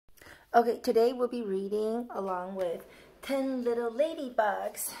Okay, today we'll be reading along with 10 Little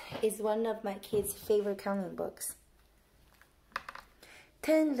Ladybugs. It's one of my kids' favorite counting books.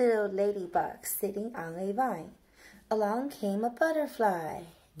 10 little ladybugs sitting on a vine. Along came a butterfly.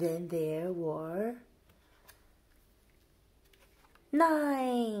 Then there were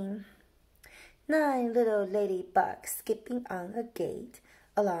 9. 9 little ladybugs skipping on a gate.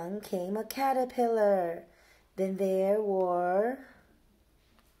 Along came a caterpillar. Then there were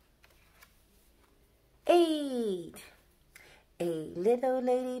 8. 8 little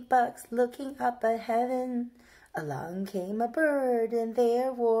ladybugs looking up at heaven. Along came a bird, and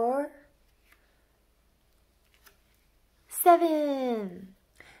there were 7.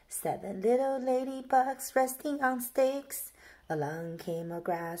 7 little ladybugs resting on sticks. Along came a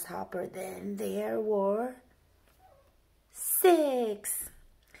grasshopper, then there were 6.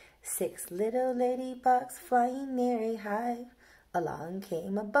 6 little ladybugs flying near a hive. Along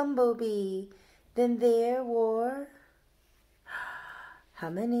came a bumblebee, then there were, how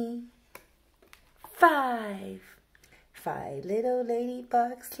many? 5. 5 little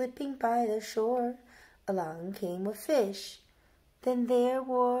ladybugs slipping by the shore. Along came a fish, then there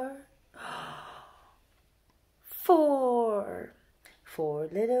were 4. 4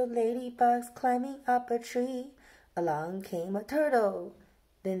 little ladybugs climbing up a tree. Along came a turtle,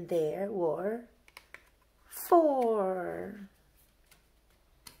 then there were 4.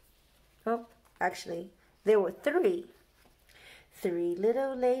 Oh, actually, there were 3. 3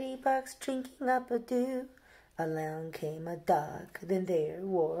 little ladybugs drinking up a dew. Along came a duck, then there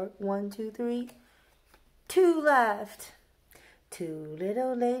were 1, 2, 3, 2 left. 2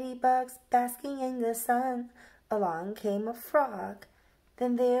 little ladybugs basking in the sun. Along came a frog,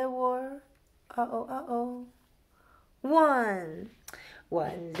 then there were, 1.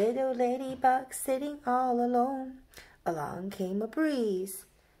 1 little ladybug sitting all alone. Along came a breeze.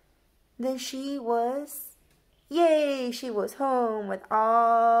 Then she was, yay, she was home with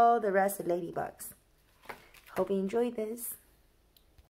all the rest of ladybugs. Hope you enjoyed this.